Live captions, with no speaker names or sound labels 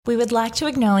We would like to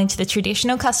acknowledge the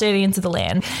traditional custodians of the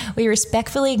land. We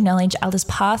respectfully acknowledge elders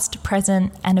past,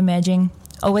 present and emerging.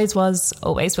 Always was,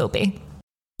 always will be.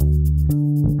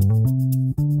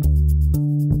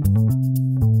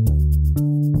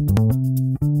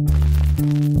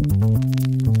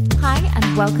 Hi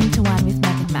and welcome to Wine with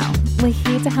Meg and Mel. We're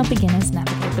here to help beginners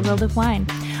navigate the world of wine.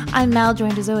 I'm Mel,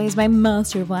 joined as always by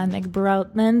Master of Wine, Meg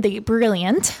Broutman, the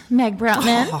brilliant Meg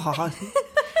Broutman. Oh,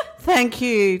 thank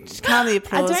you. Calm the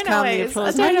applause.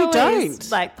 I don't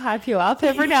always like pipe you up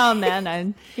every now and then,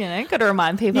 and got to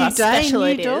remind people how special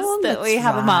it is that we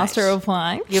have a Master of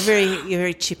Wine. You're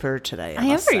very chipper today. I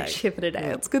am very chipper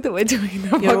today. It's good that we're doing the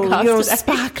podcast You're today.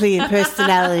 sparkly in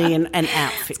personality and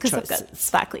outfit because choices. I've got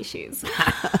sparkly shoes.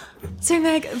 So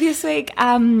Meg, this week,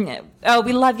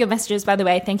 we love your messages, by the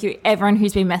way. Thank you everyone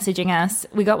who's been messaging us.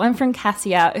 We got one from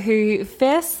Cassia, who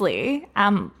firstly,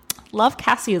 love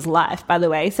Cassia's life, by the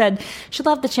way, said she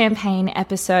loved the champagne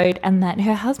episode and that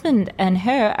her husband and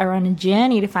her are on a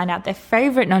journey to find out their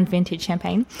favourite non-vintage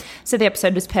champagne. So the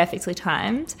episode was perfectly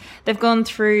timed. They've gone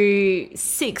through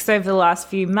 6 over the last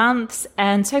few months,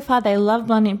 and so far they love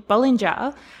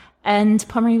Bollinger, and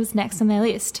Pommery was next on their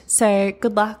list. So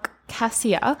good luck,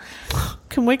 Cassia.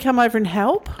 Can we come over and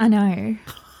help? I know.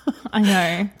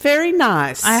 Very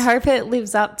nice. I hope it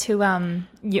lives up to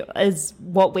as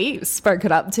what we spoke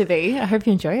it up to be. I hope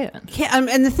you enjoy it. Yeah,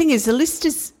 and the thing is, the list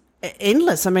is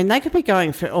endless. I mean, they could be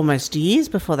going for almost years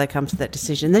before they come to that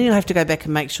decision. Then you'll have to go back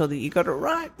and make sure that you got it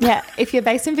right. Yeah, if you're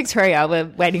based in Victoria, we're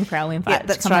waiting for our invite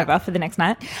to come over for the next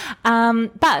night.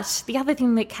 But the other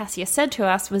thing that Cassia said to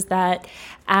us was that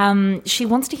she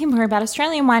wants to hear more about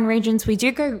Australian wine regions. We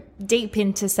do go deep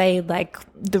into, say, like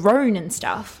the Rhone and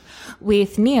stuff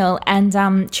with Neil, and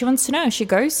she wants to know if she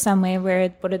goes somewhere where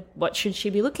what should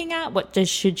she be looking at,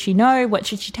 should she know, what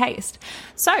should she taste.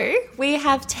 So we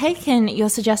have taken your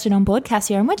suggestion on board,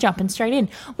 Cassia, and we're jumping straight in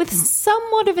with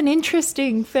somewhat of an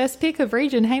interesting first pick of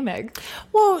region. Hey Meg.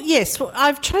 Well, yes,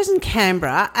 I've chosen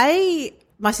Canberra.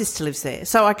 My sister lives there,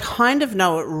 so I kind of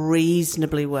know it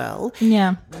reasonably well.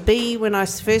 Yeah. B, when I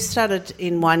first started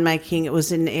in winemaking, it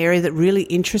was an area that really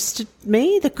interested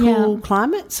me, the cool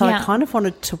climate, so I kind of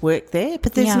wanted to work there.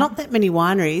 But there's not that many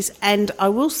wineries, and I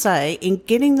will say, in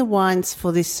getting the wines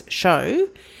for this show,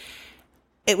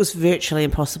 it was virtually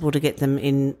impossible to get them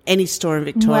in any store in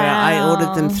Victoria. Wow. I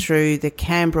ordered them through the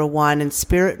Canberra Wine and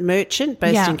Spirit Merchant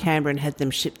based in Canberra and had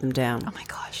them shipped them down. Oh, my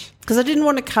gosh. Because I didn't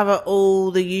want to cover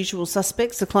all the usual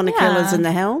suspects, the Clonakillas and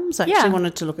the Helms. I actually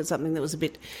wanted to look at something that was a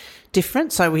bit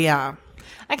different, so we are.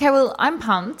 Okay, well, I'm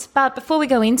pumped. But before we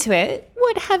go into it,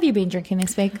 what have you been drinking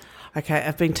this week? Okay,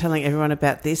 I've been telling everyone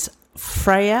about this.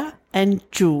 Freya and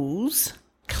Jules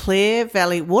Clare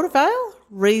Valley Watervale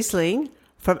Riesling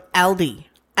from Aldi,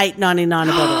 $8.99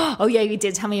 a bottle. Oh, yeah, you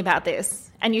did tell me about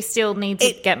this. And you still need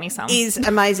to get me some. It is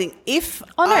amazing.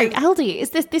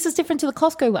 Aldi. This is different to the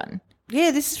Costco one.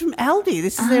 Yeah, this is from Aldi.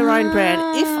 This is their own brand.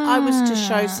 If I was to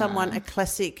show someone a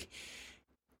classic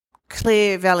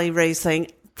Clare Valley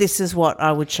Riesling, this is what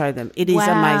I would show them. It is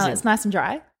amazing. It's nice and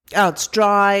dry. Oh, it's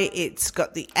dry. It's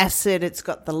got the acid. It's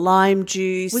got the lime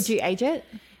juice. Would you age it?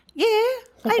 Yeah,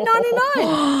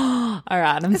 $8.99. All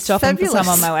right, I'm stopping for some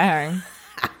on my way home.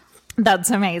 That's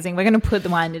amazing. We're going to put the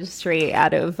wine industry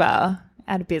out of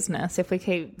business if we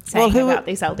keep saying about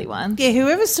these Aldi ones. Yeah,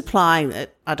 whoever's supplying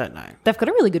it, I don't know. They've got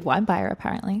a really good wine buyer,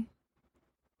 apparently.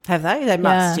 Have they? They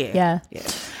must, yeah.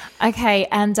 Okay,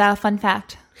 and fun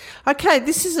fact. Okay,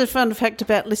 this is a fun fact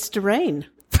about Listerine.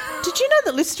 Did you know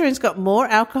that Listerine's got more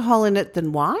alcohol in it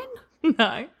than wine?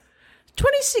 No.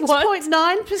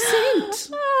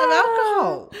 26.9% of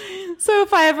alcohol. So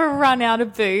if I ever run out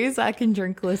of booze, I can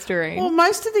drink Listerine. Well,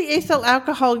 most of the ethyl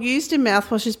alcohol used in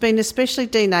mouthwash has been especially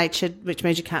denatured, which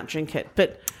means you can't drink it.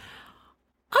 But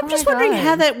I'm just wondering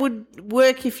how that would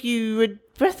work if you were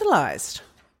breathalyzed.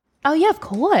 Oh, yeah, of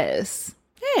course.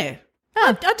 Yeah.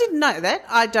 Oh. I didn't know that.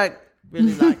 I don't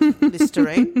really like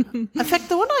Listerine. In fact,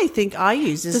 the one I think I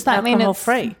use is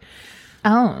alcohol-free.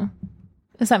 Oh.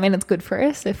 Does that mean it's good for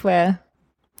us if we're...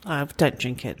 I don't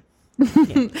drink it.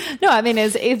 Yeah. No, I mean,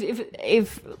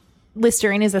 if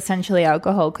Listerine is essentially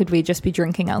alcohol, could we just be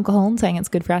drinking alcohol and saying it's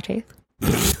good for our teeth?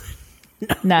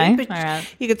 No? All right.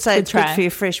 You could say it's good for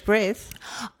your fresh breath.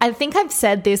 I think I've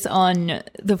said this on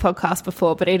the podcast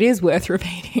before, but it is worth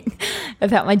repeating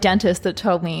about my dentist that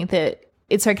told me that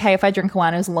it's okay if I drink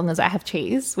wine as long as I have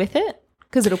cheese with it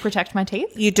because it'll protect my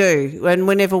teeth. You do. And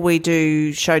whenever we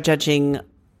do show judging,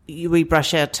 we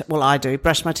brush I do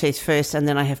brush my teeth first and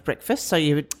then I have breakfast. So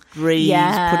you breathe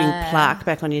putting plaque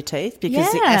back on your teeth because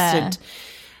the acid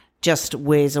just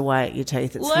wears away at your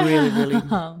teeth. It's really, really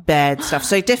bad stuff.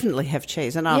 So definitely have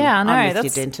cheese. And I'm with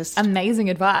your dentist. Amazing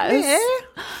advice. Yeah.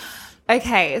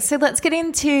 Okay, so let's get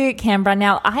into Canberra.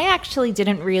 Now, I actually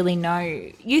didn't really know.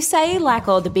 You say like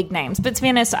all the big names, but to be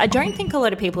honest, I don't think a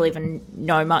lot of people even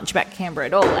know much about Canberra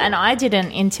at all. And I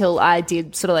didn't until I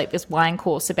did sort of like this wine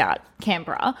course about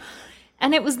Canberra.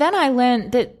 And it was then I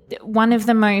learned that one of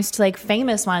the most like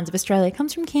famous wines of Australia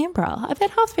comes from Canberra. I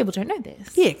bet half the people don't know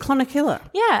this. Yeah, Clonakilla.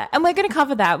 Yeah, and we're going to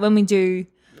cover that when we do.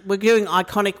 We're doing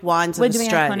iconic wines of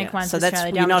Australia. Iconic wines so of that's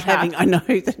Australia you're not having. I know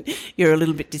that you're a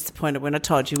little bit disappointed when I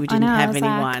told you we didn't have any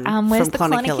wine from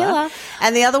Clonakilla.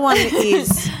 And the other one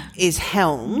is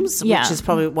Helms, which is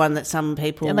probably one that some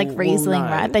people like Riesling, will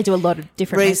know. right? They do a lot of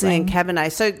different Riesling and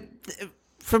Cabernet. So,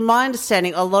 from my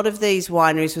understanding, a lot of these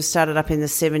wineries were started up in the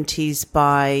 70s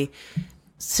by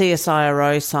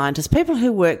CSIRO scientists, people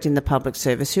who worked in the public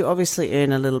service, who obviously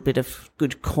earn a little bit of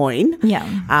good coin. Yeah.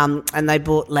 And they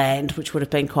bought land, which would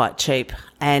have been quite cheap,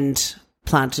 and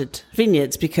planted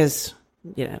vineyards because,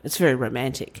 you know, it's very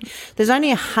romantic. There's only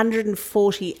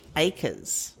 140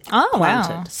 acres planted.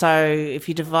 Wow. So if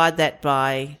you divide that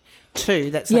by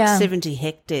 2, that's like 70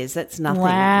 hectares. That's nothing. Wow.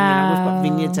 You know, we've got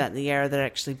vineyards out in the Yarra that are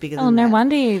actually bigger than that. Oh, no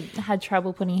wonder you had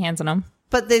trouble putting your hands on them.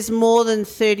 But there's more than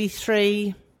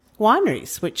 33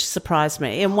 wineries, which surprised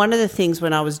me. And one of the things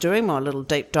when I was doing my little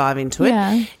deep dive into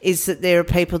it is that there are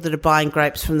people that are buying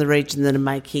grapes from the region that are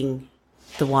making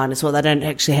the wine as well. They don't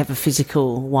actually have a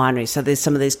physical winery. So there's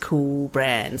some of these cool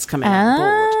brands coming on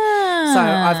board. So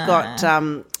I've got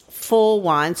 4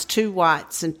 wines, 2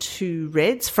 whites and 2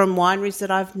 reds from wineries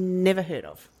that I've never heard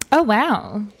of. Oh,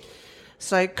 wow.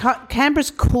 So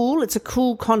Canberra's cool. It's a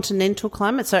cool continental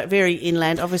climate, so very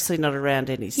inland, obviously not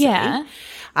around any sea. Yeah.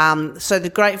 So the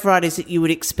grape varieties that you would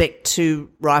expect to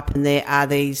ripen there are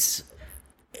these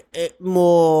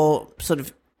more sort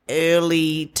of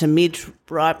early to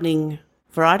mid-ripening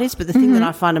varieties. But the thing that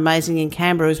I find amazing in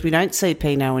Canberra is we don't see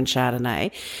Pinot and Chardonnay.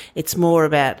 It's more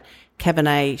about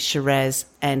Cabernet, Shiraz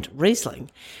and Riesling.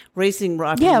 Riesling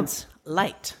ripens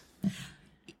late.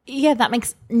 Yeah, that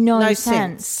makes no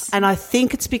sense. And I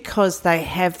think it's because they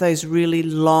have those really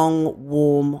long,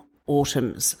 warm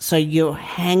autumns. So your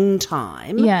hang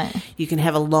time, you can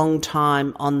have a long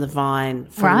time on the vine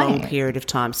for a long period of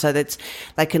time. So that's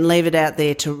they can leave it out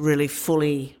there to really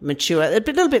fully mature. A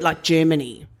little bit like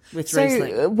Germany with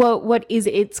Riesling. So what is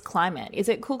its climate? Is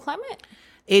it cool climate?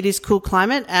 It is cool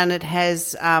climate, and it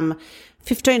has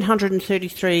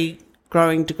 1,533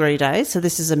 growing degree days. So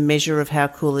this is a measure of how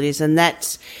cool it is, and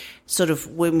that's sort of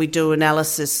when we do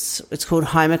analysis, it's called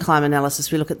homoclimate analysis.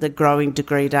 We look at the growing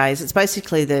degree days. It's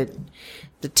basically the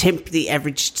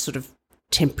average sort of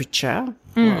temperature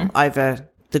over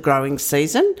the growing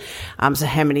season. So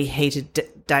how many heated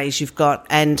days you've got,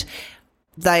 and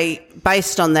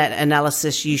based on that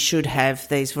analysis, you should have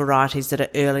these varieties that are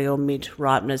early or mid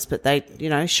ripeners. But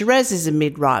Shiraz is a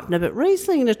mid ripener, but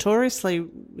Riesling notoriously,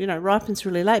 ripens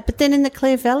really late. But then in the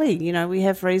Clare Valley, we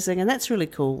have Riesling, and that's really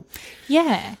cool.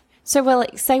 Yeah. So,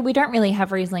 say we don't really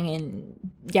have Riesling in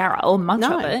Yarra or much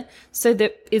of it. So,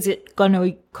 is it going to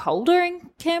be colder in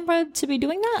Canberra to be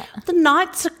doing that? The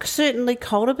nights are certainly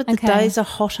colder, but the days are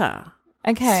hotter.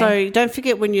 Okay. So, don't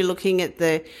forget when you're looking at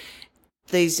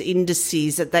these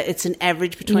indices that it's an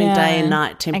average between day and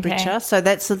night temperature. Okay. So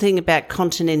that's the thing about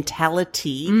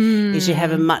continentality is you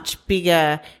have a much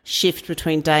bigger shift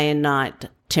between day and night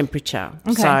temperature.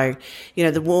 Okay. So,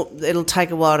 it'll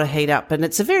take a while to heat up, and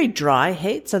it's a very dry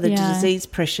heat, so the disease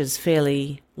pressure is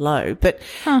fairly low. But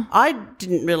I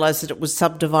didn't realise that it was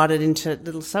subdivided into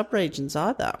little subregions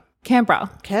either. Canberra.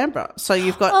 So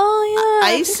you've got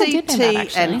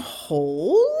ACT and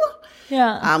Hall.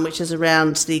 Yeah. Which is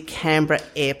around the Canberra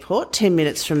airport, 10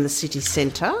 minutes from the city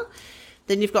centre.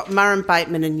 Then you've got Murrum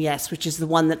Bateman and Yass, which is the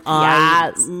one that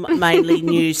I mainly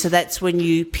knew. So that's when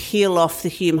you peel off the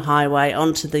Hume Highway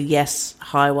onto the Yass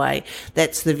Highway.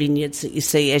 That's the vineyards that you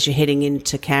see as you're heading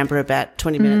into Canberra, about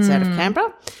 20 minutes out of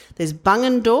Canberra. There's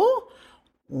Bungendore,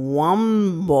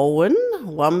 Wumbian,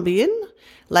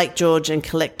 Lake George and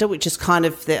Collector, which is kind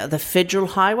of the federal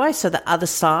highway, so the other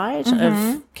side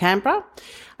of Canberra.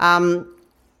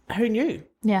 Who knew?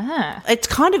 Yeah. It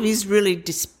kind of is really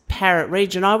disparate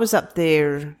region. I was up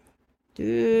there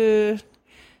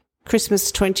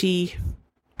Christmas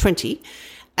 2020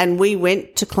 and we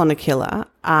went to Clonakilla,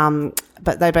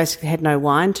 but they basically had no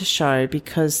wine to show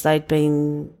because they'd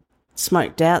been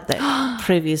smoked out that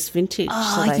previous vintage.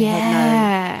 So they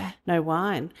had no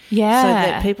wine. Yeah. So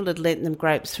that people had lent them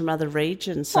grapes from other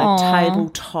regions, so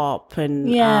Tabletop and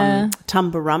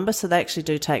Tumbarumba. So they actually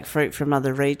do take fruit from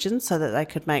other regions so that they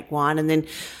could make wine. And then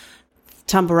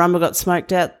Tumbarumba got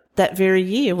smoked out that very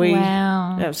year.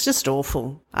 Wow. It was just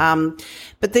awful.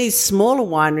 But these smaller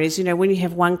wineries, you know, when you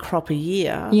have one crop a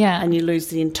year and you lose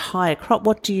the entire crop,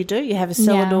 what do? You have a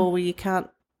cellar door where you can't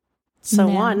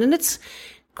sell wine. And it's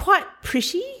quite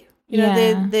pretty. You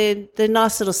know, they're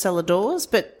nice little cellar doors,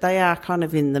 but they are kind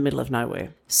of in the middle of nowhere.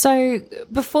 So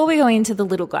before we go into the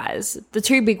little guys, the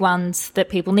two big ones that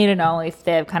people need to know if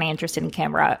they're kind of interested in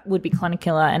Canberra would be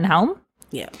Clonakilla and Helm.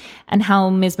 Yeah. And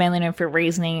Helm is mainly known for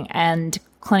Riesling, and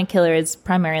Clonakilla is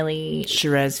primarily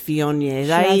Shiraz Viognier.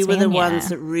 They were the ones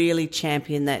that really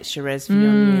championed that Shiraz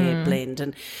Viognier blend.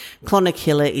 And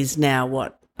Clonakilla is now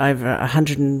over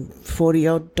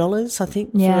 $140 I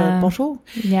think, for a bottle.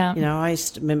 Yeah. You know, I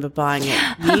used to remember buying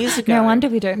it years ago. No wonder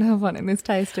we don't have one in this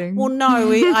tasting. Well,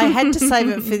 no, I had to save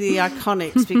it for the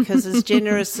Iconics because as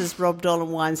generous as Rob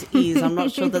Dolan Wines is, I'm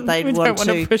not sure that they'd want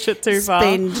to push it too far.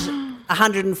 Spend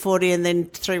 $140 and then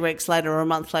 3 weeks later or a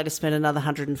month later spend another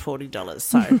 $140.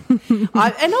 So,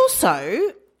 and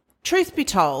also, truth be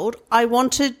told, I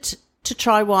wanted to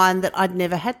try wine that I'd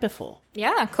never had before.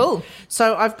 Yeah, cool.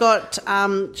 So I've got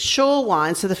Shore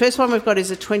Wines. So the first one we've got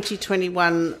is a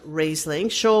 2021 Riesling.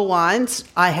 Shore Wines,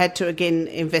 I had to, again,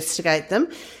 investigate them.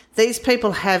 These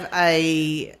people have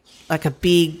a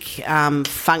big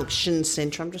function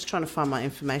centre. I'm just trying to find my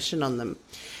information on them.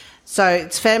 So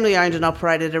it's family owned and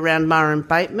operated around Murray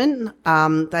Bateman.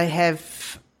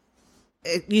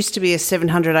 It used to be a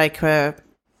 700-acre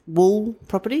wool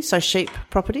property, so sheep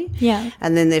property. Yeah.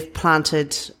 And then they've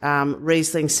planted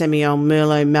Riesling, Semillon,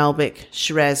 Merlot, Malbec,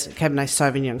 Shiraz, Cabernet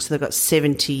Sauvignon. So they've got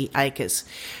 70 acres.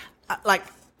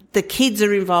 The kids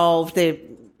are involved. They're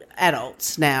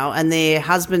adults now, and their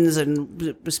husbands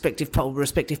and respective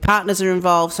partners are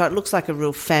involved. So it looks like a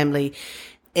real family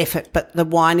effort, but the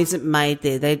wine isn't made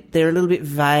there. They're a little bit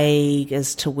vague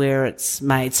as to where it's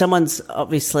made. Someone's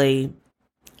obviously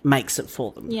makes it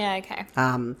for them. Yeah, okay.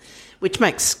 Which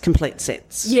makes complete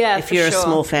sense. Yeah, if you're a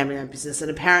small family-owned business. And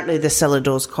apparently the cellar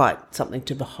door's quite something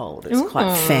to behold. It's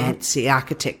quite fancy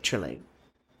architecturally.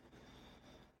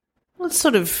 Well, it's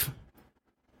sort of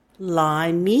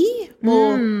limey,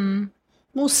 more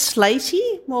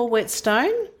slaty, more wet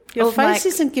stone. Your face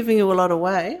isn't giving you a lot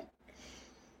away.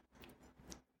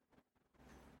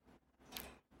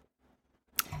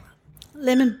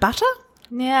 Lemon butter?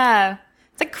 Yeah.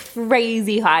 It's a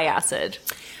crazy high acid.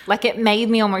 Like, it made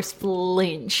me almost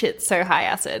flinch. It's so high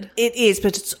acid. It is,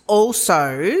 but it's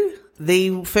also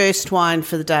the first wine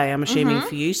for the day, I'm assuming,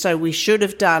 for you. So we should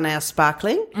have done our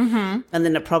sparkling, and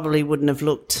then it probably wouldn't have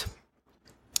looked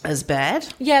as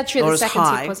bad. Yeah, true. The second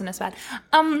sip wasn't as bad.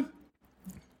 I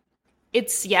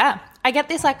get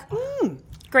this,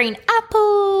 green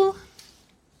apple.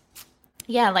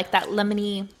 Yeah, like that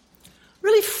lemony.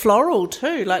 Really floral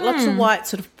too, like lots of white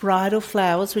sort of bridal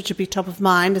flowers, which would be top of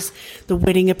mind as the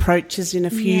wedding approaches in a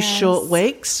few short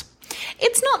weeks.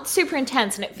 It's not super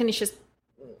intense and it finishes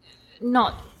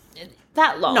not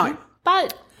that long. No.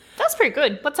 But that's pretty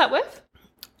good. What's that worth?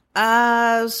 It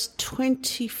was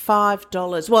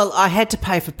 $25. Well, I had to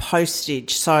pay for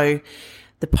postage, so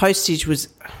the postage was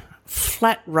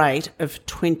flat rate of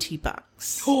 $20.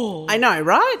 Oh. I know,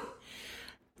 right?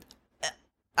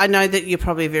 I know that you're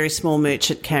probably a very small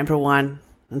merchant, Canberra Wine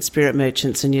and Spirit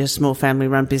Merchants, and you're a small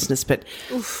family-run business, but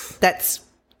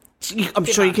I'm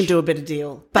sure you can do a better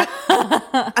deal. But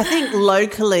I think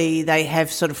locally they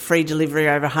have sort of free delivery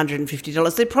over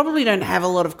 $150. They probably don't have a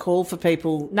lot of call for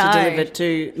people to deliver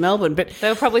to Melbourne. But they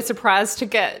were probably surprised to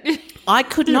get I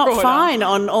could not find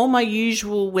on all my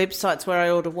usual websites where I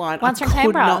order wine, I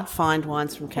could not find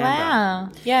wines from Canberra. Wow.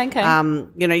 Yeah,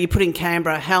 okay. You put in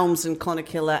Canberra, Helms and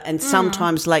Clonakilla, and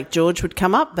sometimes Lake George would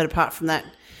come up. But apart from that,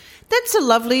 that's a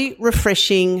lovely,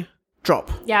 refreshing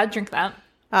drop. Yeah, I'd drink that.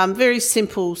 Very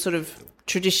simple sort of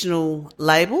traditional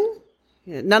label.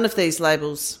 None of these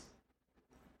labels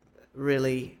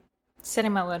really...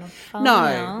 Setting my word on fire.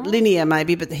 No, Linear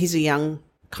maybe, but he's a young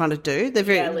kind of dude. They're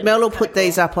very... Mel will put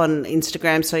these up on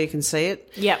Instagram so you can see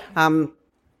it. Yep.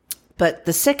 But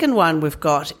the second one we've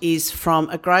got is from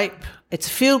a grape... It's a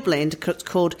field blend. It's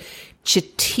called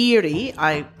Chitiri.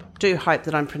 I do hope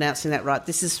that I'm pronouncing that right.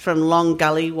 This is from Long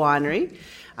Gully Winery.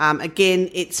 Again,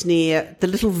 it's near the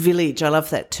little village, I love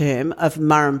that term, of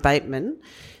Murray Bateman.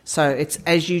 So it's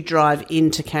as you drive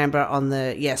into Canberra on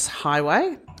the,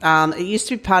 highway. It used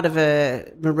to be part of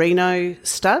a merino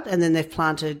stud, and then they've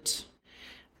planted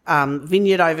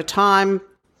vineyard over time.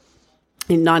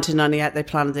 In 1998, they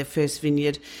planted their first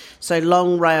vineyard. So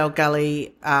Long Rail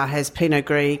Gully has Pinot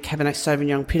Gris, Cabernet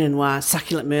Sauvignon, Pinot Noir,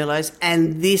 succulent Merlots,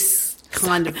 and this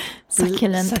kind of...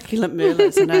 Succulent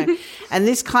Merlots, I know. And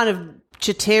this kind of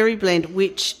Chitiri blend,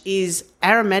 which is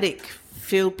aromatic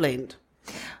field blend.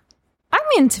 I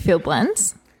into field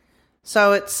blends.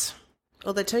 So it's,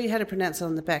 they tell you how to pronounce it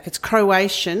on the back. It's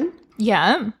Croatian.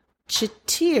 Yeah.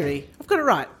 Chitiri. I've got it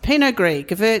right. Pinot Gris,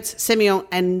 Gewurz, Semillon,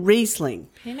 and Riesling.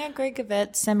 Pinot Gris,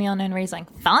 Gewurz, Semillon, and Riesling.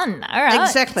 Fun. All right.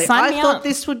 Exactly. I thought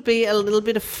this would be a little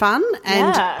bit of fun.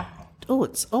 And,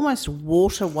 it's almost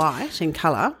water white in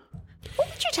colour. What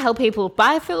would you tell people?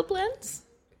 Buy field blends?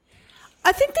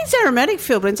 I think these aromatic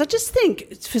field blends, I just think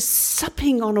it's for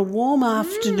supping on a warm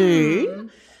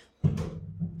afternoon.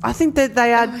 I think that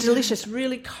they are delicious,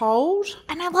 really cold.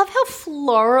 And I love how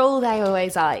floral they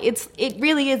always are. It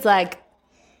really is like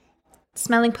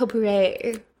smelling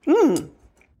potpourri.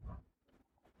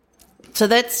 So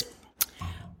that's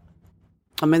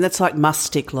like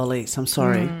mustic lollies, I'm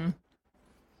sorry.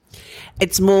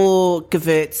 It's more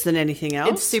Gewurz than anything else.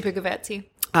 It's super Gewurzy.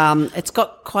 It's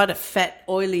got quite a fat,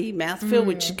 oily mouthfeel,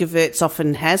 which Gewurz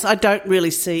often has. I don't really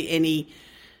see any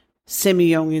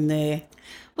Semillon in there.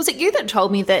 Was it you that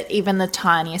told me that even the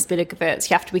tiniest bit of Gewurz,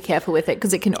 you have to be careful with it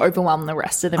because it can overwhelm the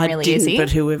rest of them really easy?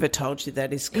 But whoever told you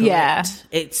that is correct. Yeah.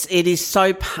 It is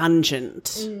so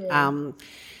pungent. I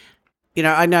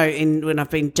know when I've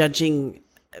been judging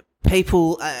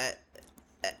people,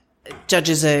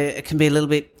 judges can be a little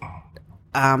bit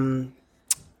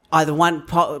either one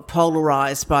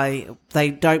polarised by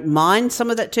they don't mind some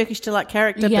of that Turkish delight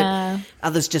character, but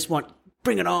others just want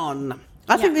bring it on.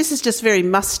 I think this is just very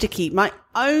musticky. My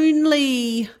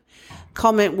only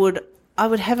comment I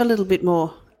would have a little bit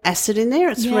more acid in there.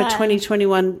 It's from a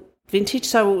 2021 vintage,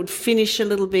 so it would finish a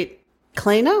little bit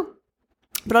cleaner.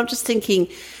 But I'm just thinking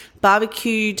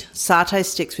barbecued satay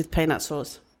sticks with peanut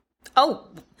sauce. Oh,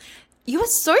 you are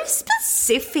so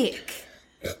specific.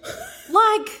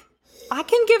 Like, I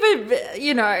can give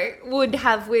it, would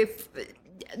have with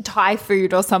Thai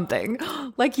food or something.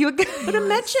 Like, you're but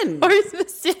imagine so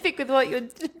specific with what you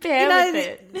would pair with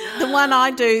it. The one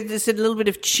I do, there's a little bit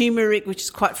of turmeric, which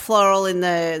is quite floral in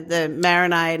the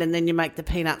marinade, and then you make the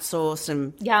peanut sauce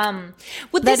and yum.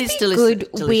 Would this be good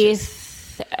with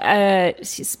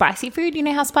spicy food? You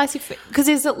know how spicy food, because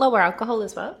is it lower alcohol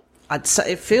as well? I'd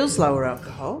say it feels lower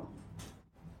alcohol.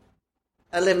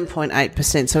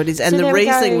 11.8%, so it is, and the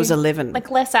Riesling was 11.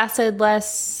 Like less acid,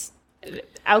 less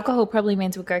alcohol probably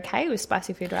means we'll go okay with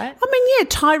spicy food, right? I mean,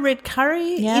 Thai red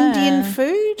curry, Indian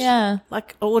food. Yeah.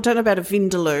 Like, I don't know about a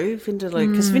vindaloo,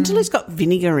 because vindaloo's got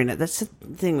vinegar in it. That's the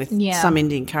thing with some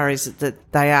Indian curries,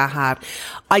 that they are hard.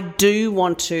 I do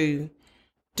want to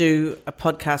do a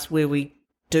podcast where we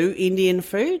do Indian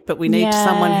food, but we need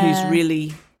someone who's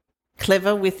really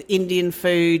clever with Indian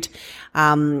food,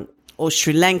 or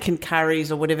Sri Lankan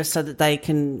curries or whatever, so that they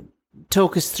can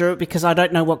talk us through it, because I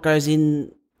don't know what goes into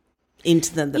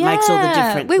them that makes all the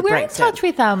difference. We were in touch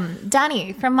with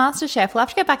Danny from MasterChef. We'll have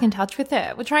to get back in touch with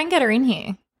her. We'll try and get her in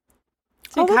here.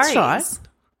 That's right.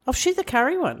 Oh, she's the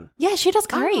curry one. Yeah, she does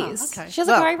curries. Okay. She has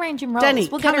a great range in rolls. Danny,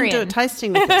 we'll come and do a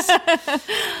tasting with us.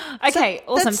 Okay,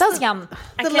 awesome. That's yum.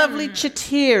 The lovely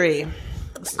chitiri.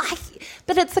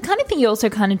 But it's the kind of thing you also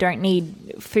kind of don't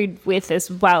need food with as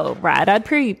well, right? I'd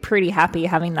be pretty happy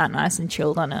having that nice and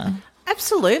chilled on a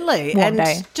absolutely warm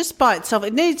day. Just by itself,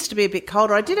 it needs to be a bit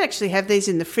colder. I did actually have these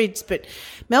in the fridge, but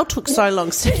Mel took so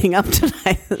long setting up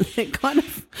today that it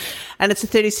and it's a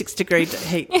 36-degree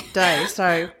heat day,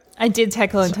 so I did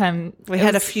take a long time. We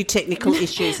had a few technical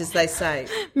issues, as they say.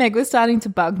 Meg was starting to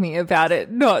bug me about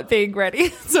it not being ready,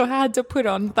 so I had to put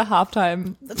on the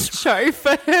halftime show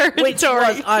for her. Which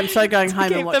was, I'm so going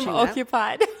home and watching that. Keep them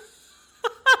occupied.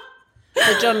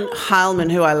 So John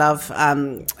Heilman, who I love,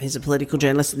 he's a political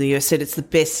journalist in the US, said it's the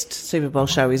best Super Bowl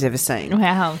show he's ever seen.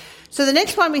 Wow. So the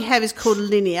next one we have is called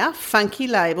Linear, funky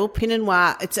label, Pinot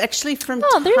Noir. It's actually from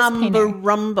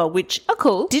Tumbarumba, which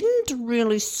cool. didn't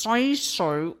really say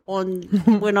so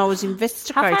when I was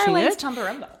investigating How far away it. is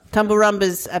Tumbarumba?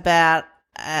 Tumbarumba's about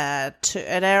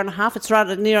an hour and a half. It's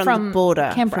right near on the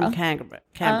border. Canberra. From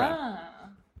Canberra.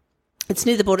 It's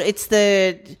near the border. It's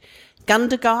the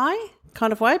Gundagai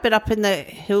kind of way, but up in the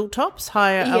hilltops,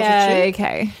 higher altitude. Yeah,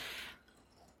 okay.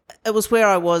 It was where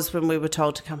I was when we were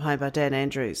told to come home by Dan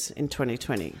Andrews in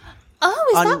 2020.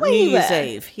 Oh, is that where you were? On New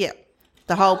Year's Eve, yeah.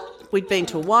 We'd been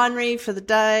to a winery for the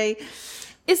day.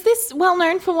 Is this well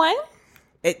known for wine?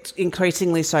 It's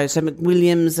increasingly so. So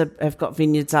McWilliams have got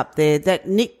vineyards up there. That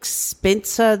Nick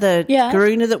Spencer, the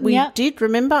Garuna that we did,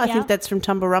 remember? I think that's from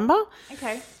Tumbarumba.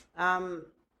 Okay.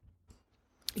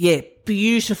 Yeah,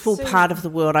 beautiful part of the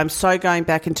world. I'm so going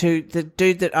back into the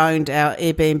dude that owned our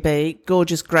Airbnb,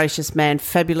 gorgeous, gracious man,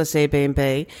 fabulous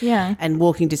Airbnb, and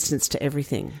walking distance to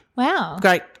everything. Wow.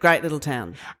 Great little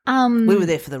town. We were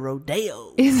there for the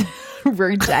rodeo.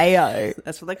 Rodeo.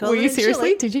 That's what they call it. Were you seriously?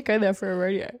 Chile. Did you go there for a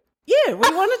rodeo? Yeah,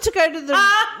 we wanted to go to the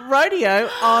rodeo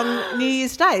on New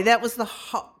Year's Day. That was the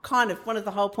kind of one of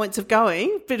the whole points of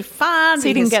going. Bit of fun, so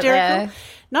you didn't hysterical. Get there?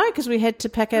 No, because we had to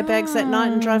pack our bags that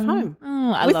night and drive home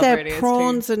I with love our rodeos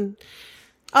prawns too. and.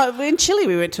 Oh, in Chile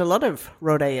we went to a lot of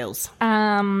rodeos. So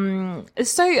I'm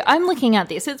looking at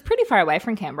this. It's pretty far away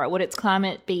from Canberra. Would its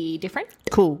climate be different?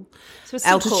 Cool. So it's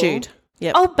still altitude. Cool.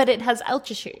 Yep. Oh, but it has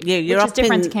altitude. Yeah, you're which up is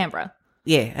different in- to Canberra.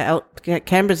 Yeah,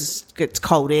 Canberra's gets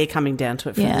cold air coming down to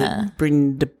it from the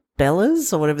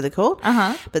Brindabellas or whatever they're called.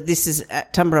 But this is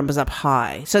Tumbarumba's up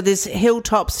high. So there's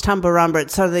hilltops, Tumbarumba.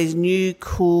 It's sort of these new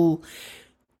cool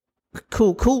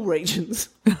regions.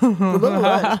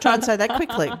 Try and say that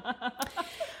quickly.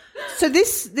 So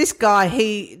this guy,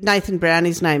 Nathan Brown,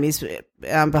 his name is,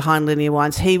 behind Linear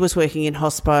Wines. He was working in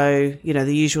hospo,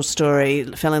 the usual story,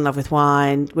 fell in love with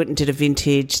wine, went and did a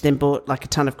vintage, then bought like a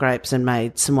ton of grapes and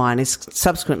made some wine. He's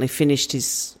subsequently finished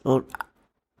is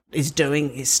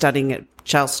studying at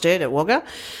Charles Sturt at Wagga.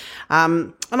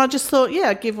 And I just thought,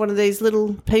 I'd give one of these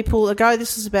little people a go.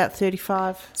 This is about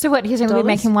 $35. So what, he's only been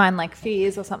making wine like a few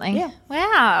years or something? Yeah.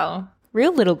 Wow.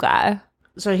 Real little guy.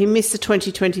 So he missed the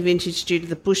 2020 vintage due to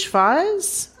the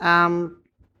bushfires. And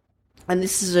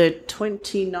this is a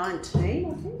 2019, I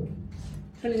think.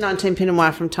 2019 Pinot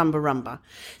Noir from Tumbarumba.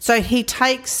 So he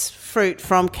takes fruit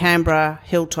from Canberra,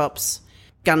 Hilltops,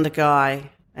 Gundagai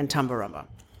and Tumbarumba.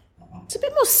 It's a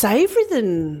bit more savoury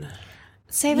than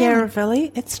Yarra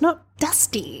Valley. It's not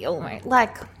dusty almost.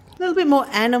 Like a little bit more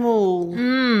animal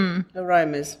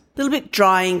aromas. A little bit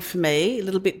drying for me, a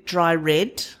little bit dry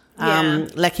red.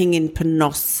 Lacking in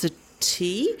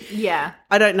penosity. Yeah.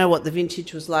 I don't know what the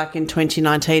vintage was like in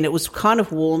 2019. It was kind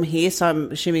of warm here, so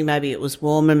I'm assuming maybe it was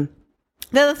warm. And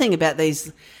the other thing about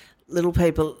these little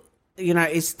people,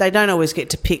 is they don't always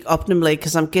get to pick optimally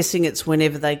because I'm guessing it's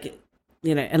whenever they get,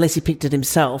 unless he picked it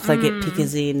himself, they get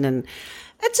pickers in. And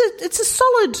it's a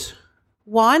solid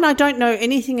wine. I don't know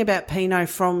anything about Pinot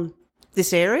from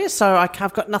this area, so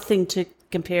I've got nothing to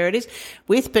compare it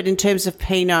with, but in terms of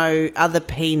Pinot, other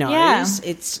Pinots,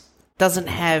 it doesn't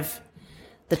have,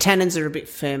 the tannins are a bit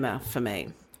firmer for me.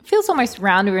 Feels almost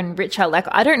rounder and richer. Like,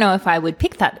 I don't know if I would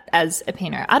pick that as a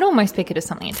Pinot. I'd almost pick it as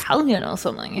something Italian or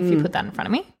something if you put that in front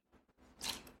of me.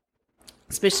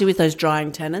 Especially with those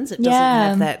drying tannins. It doesn't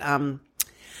have that,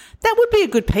 that would be a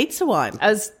good pizza wine. I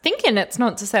was thinking, it's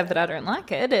not to say that I don't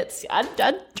like it. I'd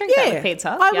drink that with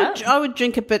pizza. I would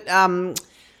drink it, but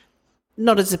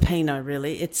not as a Pinot,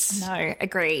 really. No,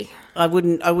 agree. I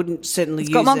wouldn't certainly use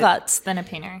it. It's got more guts than a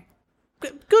Pinot.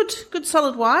 Good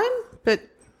solid wine, but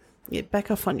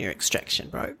back off on your extraction,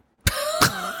 bro.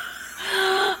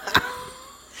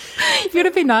 If you'd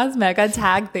have been nice, Meg, I'd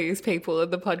tag these people in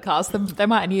the podcast. They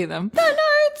might hear them. No,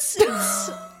 it's good.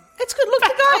 Look,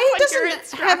 the guy, he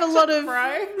doesn't have a lot of...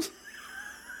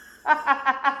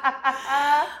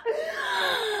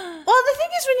 Well, the thing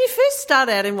is, when you first start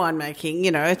out in winemaking,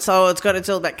 it's all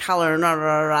about colour and rah,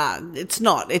 rah, rah. It's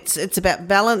not. It's about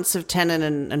balance of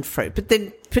tannin and fruit. But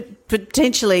then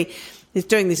potentially he's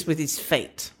doing this with his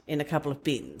feet in a couple of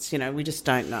bins. We just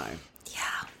don't know. Yeah.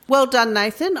 Well done,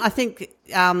 Nathan. I think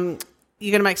you're going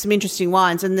to make some interesting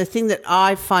wines. And the thing that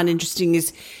I find interesting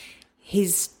is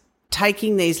he's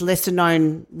taking these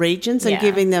lesser-known regions and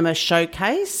giving them a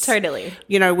showcase. Totally.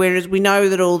 Whereas we know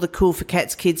that all the Cool for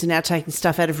Cats kids are now taking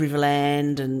stuff out of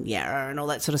Riverland and Yarra and all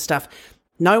that sort of stuff.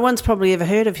 No one's probably ever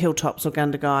heard of Hilltops or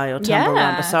Gundagai or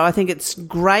Tumbarumba. So I think it's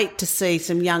great to see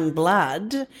some young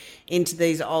blood into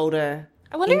these older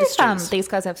I wonder industries. if these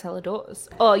guys have cellar doors.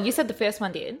 Oh, you said the first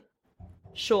one did.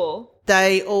 Sure.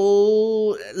 They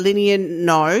all, Linear,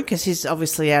 no, because he's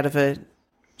obviously out of a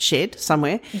shed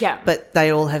somewhere. Yeah. But they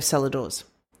all have cellar doors.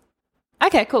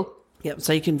 Okay, cool. Yep,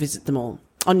 so you can visit them all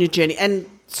on your journey. And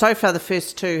so far the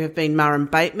first two have been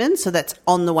Murrum Bateman, so that's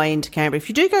on the way into Canberra. If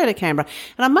you do go to Canberra,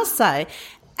 and I must say,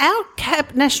 our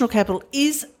national capital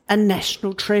is a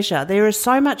national treasure. There is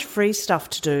so much free stuff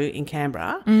to do in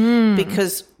Canberra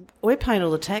because we're paying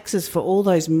all the taxes for all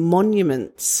those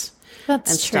monuments.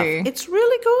 That's true. Stuff. It's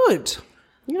really good.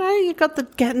 You've got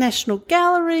the National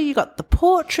Gallery, you've got the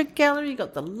Portrait Gallery, you've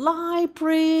got the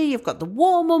library, you've got the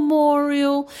War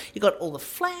Memorial, you've got all the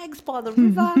flags by the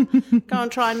river. Go and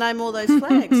try and name all those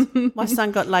flags. My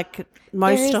son got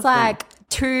most of them.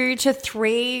 2 to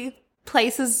 3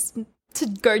 places to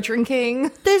go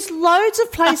drinking. There's loads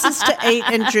of places to eat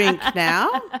and drink now.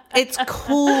 It's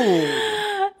cool.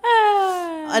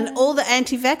 And all the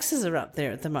anti-vaxxers are up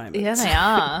there at the moment. Yeah, they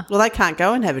are. Well, they can't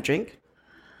go and have a drink.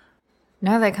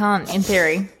 No, they can't, in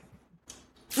theory.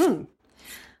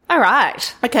 All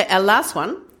right. Okay, our last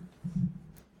one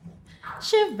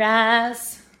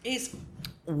Shiraz is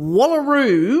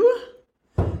Wallaroo.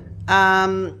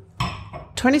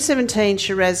 2017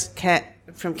 Shiraz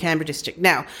from Canberra District.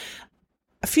 Now,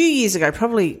 a few years ago,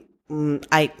 probably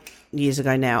 8 years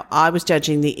ago now, I was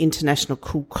judging the International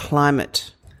Cool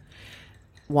Climate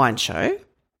wine show,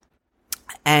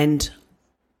 and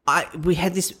we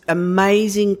had this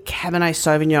amazing Cabernet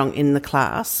Sauvignon in the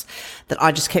class that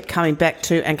I just kept coming back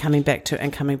to and coming back to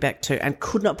and coming back to, and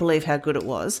could not believe how good it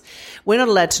was. We're not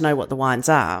allowed to know what the wines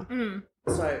are.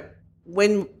 So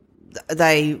when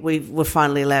we were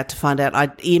finally allowed to find out,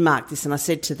 I earmarked this and I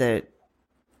said to the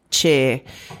chair,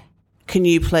 can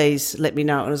you please let me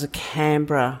know it was a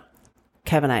Canberra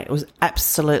Cabernet? It was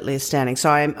absolutely astounding. So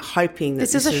I am hoping that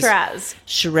this is a Shiraz.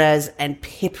 Shiraz and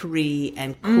peppery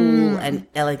and cool and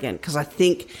elegant, because I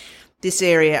think this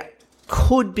area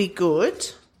could be good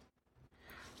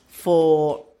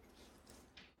for,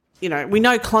 we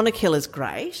know Clonakilla is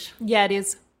great. Yeah, it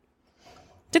is.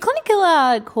 Do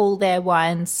Clonakilla call their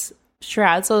wines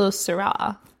Shiraz or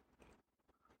Syrah?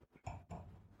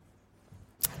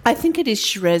 I think it is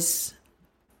Shiraz.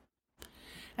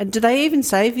 And do they even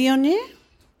say Viognier?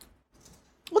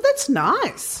 Well, that's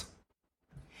nice.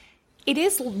 It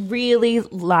is really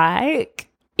like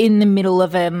in the middle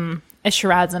of a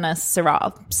Shiraz and a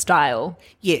Syrah style.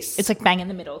 Yes. It's like bang in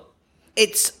the middle.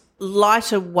 It's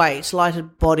lighter weight, lighter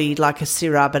bodied like a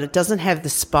Syrah, but it doesn't have the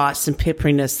spice and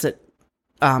pepperiness that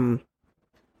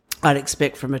I'd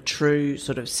expect from a true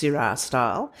sort of Syrah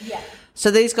style. Yeah.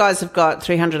 So these guys have got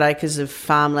 300 acres of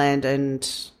farmland and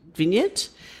vineyard,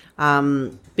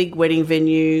 big wedding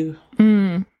venue,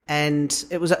 and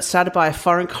it was started by a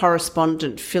foreign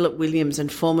correspondent, Philip Williams,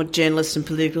 and former journalist and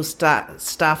political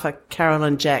staffer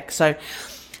Carolyn Jack. So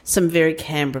some very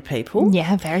Canberra people.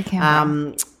 Yeah, very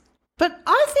Canberra. But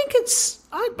I think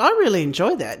I really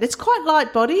enjoy that. It's quite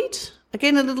light-bodied.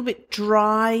 Again, a little bit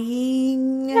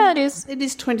drying. Yeah, it is. It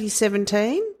is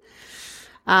 2017.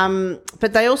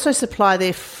 But they also supply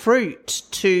their fruit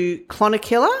to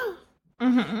Clonakilla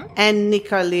and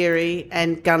Nick O'Leary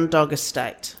and Gundog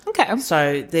Estate. Okay.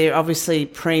 So they're obviously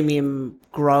premium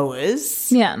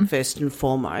growers, first and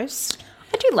foremost.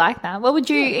 I do like that. What would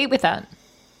you eat with that?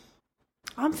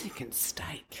 I'm thinking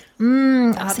steak.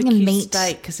 I was thinking meat.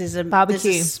 Steak, because there's a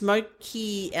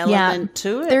smoky element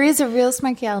to it. There is a real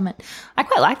smoky element. I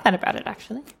quite like that about it,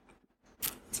 actually.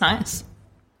 It's nice.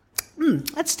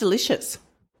 That's delicious.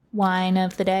 Wine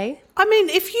of the day? I mean,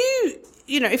 if you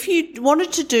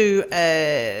wanted to do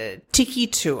a tiki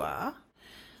tour,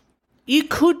 you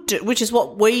could do, which is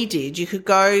what we did. You could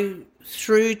go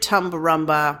through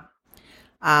Tumbarumba,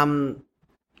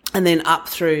 and then up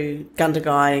through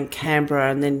Gundagai and Canberra,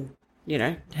 and then,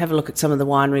 have a look at some of the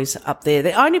wineries up there.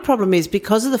 The only problem is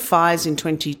because of the fires in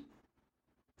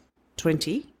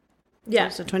 2020. Yeah.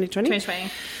 So 2020?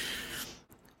 2020.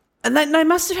 And they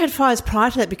must have had fires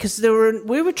prior to that, because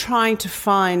we were trying to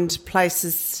find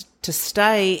places to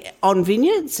stay on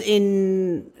vineyards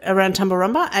around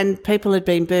Tumbarumba, and people had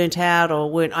been burnt out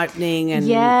or weren't opening and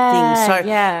things. So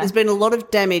there's been a lot of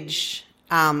damage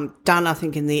done, I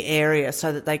think, in the area,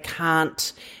 so that they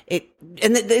can't.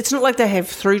 It's not like they have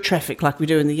through traffic like we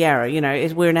do in the Yarra.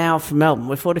 We're an hour from Melbourne.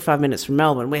 We're 45 minutes from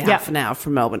Melbourne. We're half an hour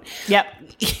from Melbourne. Yep.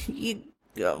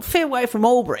 Fair way from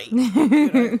Albury.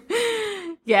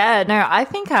 Yeah, no, I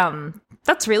think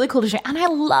that's really cool to share. And I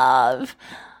love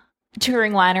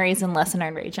touring wineries in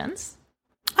lesser-known regions.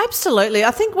 Absolutely.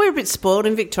 I think we're a bit spoiled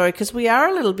in Victoria because we are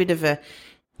a little bit of a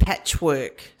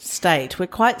patchwork state. We're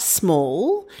quite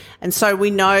small, and so we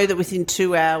know that within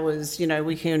 2 hours,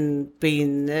 we can be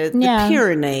in the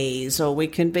Pyrenees, or we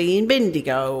can be in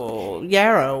Bendigo or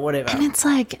Yarra or whatever. And it's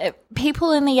like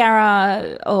people in the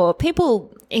Yarra, or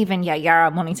people even Yarra,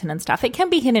 Mornington and stuff, it can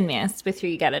be hit and miss with who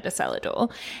you get at a cellar door.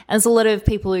 And there's a lot of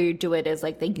people who do it as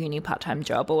like their uni part-time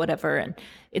job or whatever, and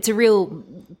it's a real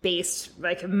beast,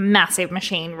 like a massive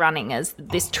machine running as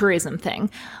this tourism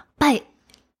thing. But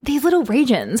these little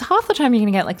regions, half the time you're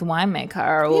going to get like the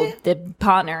winemaker or the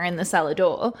partner in the cellar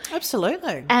door.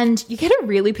 Absolutely. And you get a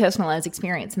really personalised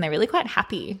experience, and they're really quite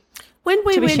happy when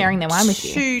we to be sharing their wine with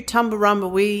you. To Tumbarumba,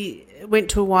 we went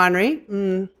to a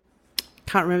winery,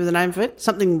 can't remember the name of it,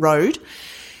 something Road.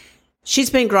 She's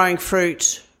been growing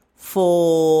fruit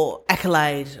for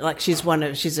Accolade. Like she's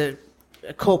a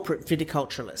corporate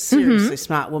viticulturalist, seriously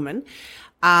smart woman.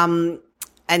 And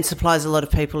supplies a lot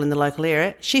of people in the local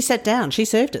area. She sat down. She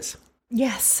served us.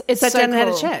 Yes. It's sat so down cool. and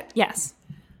had a chat. Yes.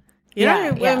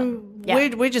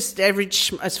 We're just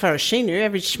average, as far as she knew,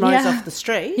 average schmoes off the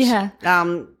street. Yeah.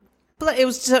 But it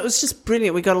was just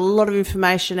brilliant. We got a lot of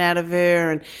information out of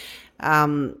her,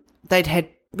 and they'd had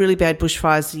really bad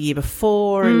bushfires the year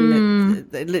before,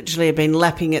 and they literally had been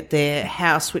lapping at their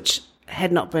house, which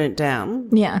had not burnt down.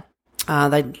 Yeah.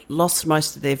 They lost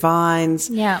most of their vines.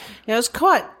 Yeah. It was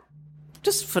quite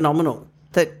just phenomenal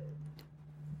that,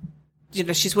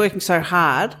 she's working so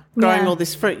hard growing all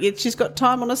this fruit, yet she's got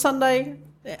time on a Sunday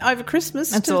over Christmas.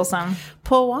 That's awesome.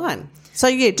 Pour wine. So,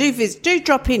 yeah, do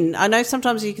drop in. I know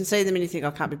sometimes you can see them and you think,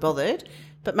 I can't be bothered,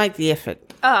 but make the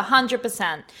effort. Oh,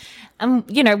 100%.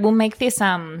 We'll make this,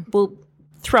 we'll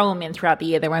throw them in throughout the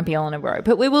year. They won't be all in a row,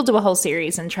 but we will do a whole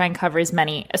series and try and cover as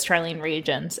many Australian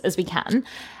regions as we can,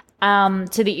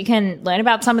 so that you can learn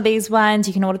about some of these wines.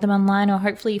 You can order them online, or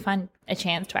hopefully you find a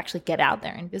chance to actually get out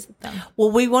there and visit them.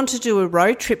 Well, we want to do a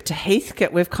road trip to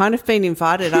Heathcote. We've kind of been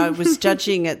invited. I was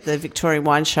judging at the Victorian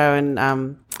Wine Show,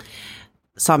 and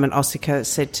Simon Ossica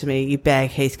said to me, you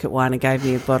bag Heathcote wine, and gave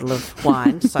me a bottle of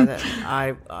wine so that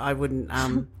I wouldn't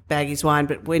bag his wine.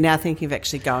 But we're now thinking of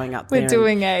actually going up there. We're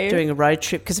doing a road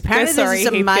trip, because apparently there's this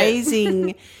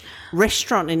amazing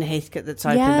restaurant in Heathcote that's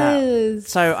opened up.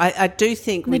 So I do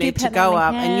think we need to go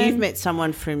up. And you've met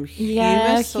someone from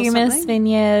Humus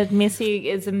Vineyard. Missy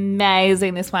is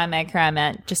amazing, this winemaker I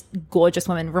met. Just gorgeous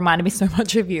woman. Reminded me so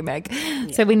much of you, Meg. Yeah.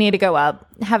 So we need to go up,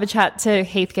 have a chat to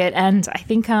Heathcote, and I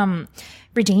think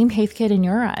redeem Heathcote in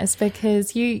your eyes,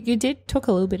 because you did talk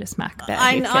a little bit of smack there.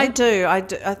 I do.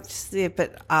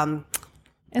 But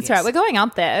it's right. We're going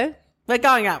up there. We're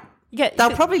going up.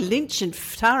 They'll probably lynch and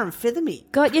tar and feather me.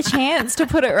 Got your chance to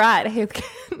put it right,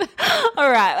 Heathcote. All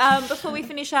right. Before we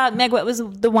finish up, Meg, what was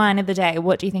the wine of the day?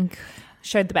 What do you think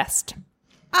showed the best?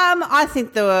 I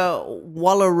think the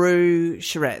Wallaroo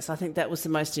Shiraz. I think that was the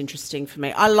most interesting for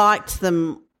me. I liked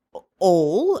them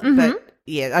all, but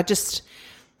yeah,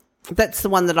 that's the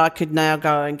one that I could now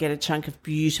go and get a chunk of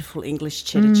beautiful English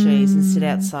cheddar cheese and sit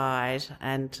outside,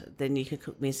 and then you could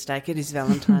cook me a steak. It is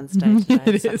Valentine's Day today.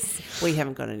 It is. We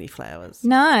haven't got any flowers.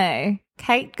 No.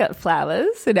 Kate got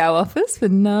flowers in our office,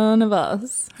 but none of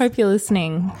us. Hope you're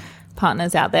listening,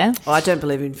 partners out there. Oh, I don't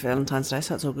believe in Valentine's Day,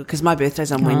 so it's all good, because my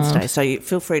birthday's on Wednesday, so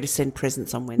feel free to send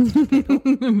presents on Wednesday, people.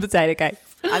 Potato cake.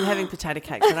 I'm having potato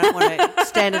cakes. I don't want a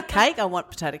standard cake. I want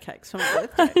potato cakes for my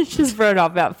birthday. She's brought it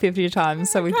up about 50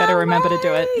 times, so we better remember to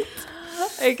do it.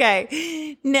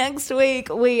 Okay, next week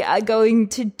we are going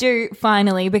to do,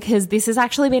 finally, because this has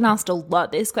actually been asked a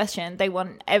lot, this question.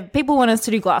 People want us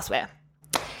to do glassware.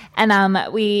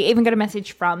 And we even got a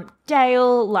message from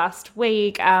Dale last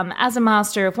week. As a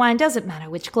master of wine, does it matter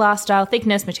which glass style,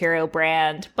 thickness, material,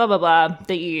 brand, blah, blah, blah,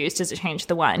 that you use? Does it change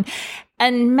the wine?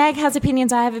 And Meg has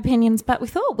opinions, I have opinions, but we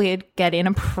thought we'd get in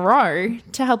a pro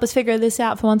to help us figure this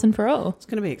out for once and for all. It's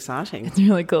going to be exciting. It's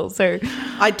really cool. So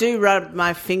I do rub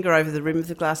my finger over the rim of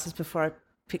the glasses before I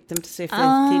pick them to see if they're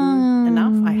thin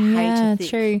enough. I hate it thick.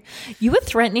 True. You were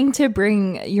threatening to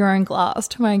bring your own glass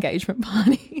to my engagement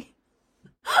party.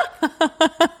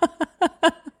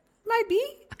 Maybe.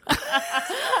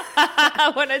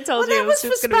 When I told you that was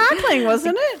for sparkling,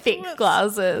 wasn't it? Thick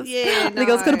glasses. Yeah, I think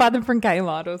I was going to buy them from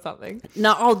Kmart or something.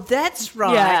 No, that's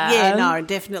right. Yeah, no,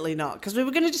 definitely not. Because we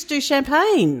were going to just do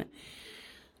champagne.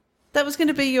 That was going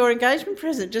to be your engagement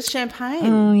present, just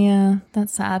champagne. Oh, yeah,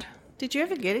 that's sad. Did you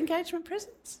ever get engagement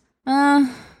presents?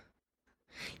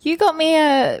 You got me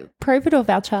a Providor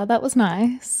voucher. That was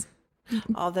nice.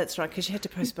 Oh, that's right, because you had to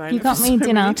postpone you it. You got me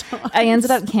dinner. I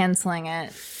ended up cancelling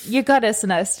it. You got us a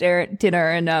nice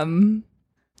dinner and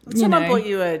someone bought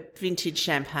you a vintage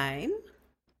champagne.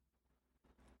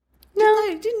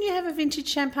 No, didn't you have a vintage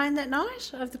champagne that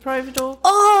night of the Providor?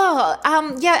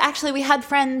 Oh, yeah. Actually, we had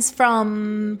friends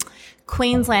from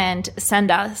Queensland send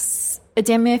us a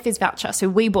Dan Murphy's voucher, so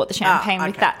we bought the champagne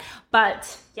with that.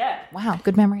 But yeah, wow,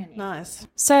 good memory. Nice.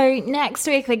 So next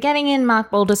week we're getting in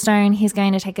Mark Balderstone. He's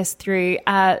going to take us through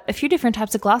a few different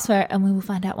types of glassware, and we will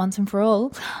find out once and for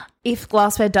all if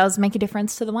glassware does make a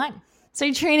difference to the wine.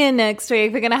 So tune in next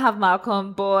week. We're going to have Mark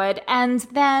on board, and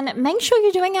then make sure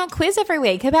you're doing our quiz every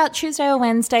week. About Tuesday or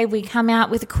Wednesday, we come out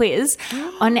with a quiz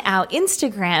on our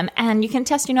Instagram, and you can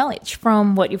test your knowledge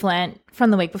from what you've learned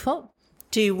from the week before.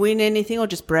 Do you win anything or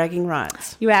just bragging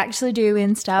rights? You actually do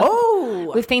win stuff.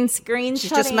 Oh! We've been screenshotting. She's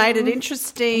just made it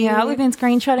interesting. Yeah, we've been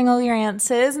screenshotting all your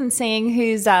answers and seeing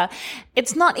who's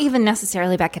it's not even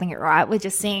necessarily about getting it right. We're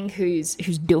just seeing who's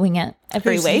doing it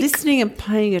every week. Listening and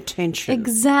paying attention.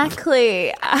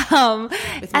 Exactly.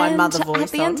 With my mother voice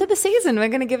at the end of the season, we're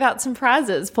going to give out some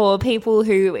prizes for people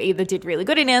who either did really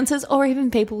good in answers or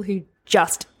even people who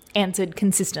just answered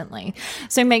consistently.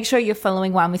 So make sure you're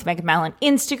following Wine with Meg Mal on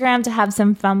Instagram to have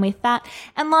some fun with that.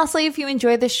 And lastly, if you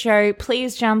enjoy the show,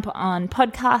 please jump on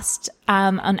podcast,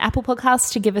 on Apple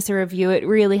Podcasts to give us a review. It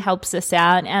really helps us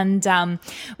out. And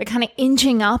we're kind of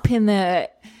inching up in the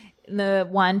the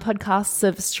wine podcasts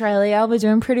of Australia. We're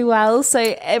doing pretty well. So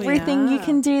everything you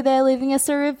can do there, leaving us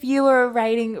a review or a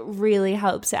rating really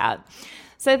helps out.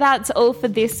 So that's all for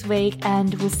this week,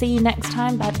 and we'll see you next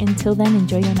time. But until then,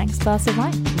 enjoy your next glass of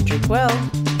wine. Drink well.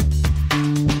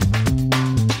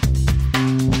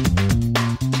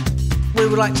 We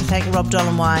would like to thank Rob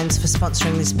Dolan Wines for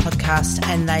sponsoring this podcast,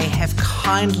 and they have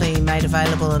kindly made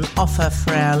available an offer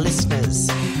for our listeners.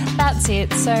 That's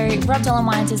it. So Rob Dolan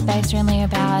Wines is based only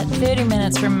about 30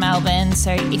 minutes from Melbourne.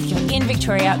 So if you're in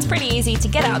Victoria, it's pretty easy to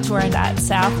get out to Warrandyte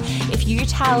South. If you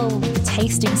tell the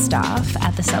tasting staff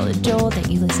at the cellar door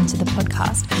that you listen to the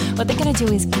podcast, what they're going to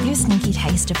do is give you a sneaky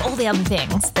taste of all the other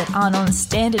things that aren't on the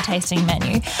standard tasting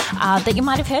menu that you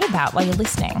might have heard about while you're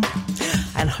listening.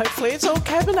 And hopefully it's all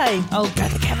Cabernet. Oh, go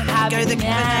the Cabernet. Go the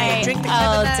Cabernet. Drink the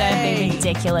Cabernet. Oh, don't be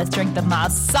ridiculous. Drink the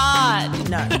Marsanne.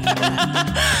 No.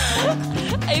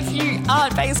 If you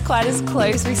aren't based quite as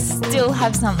close, we still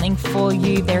have something for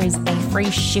you. There is a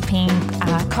free shipping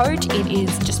code. It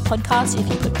is just podcast. If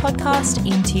you put podcast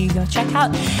into your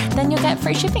checkout, then you'll get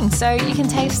free shipping. So you can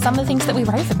taste some of the things that we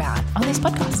rave about on this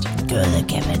podcast. Go the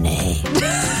Cabernet.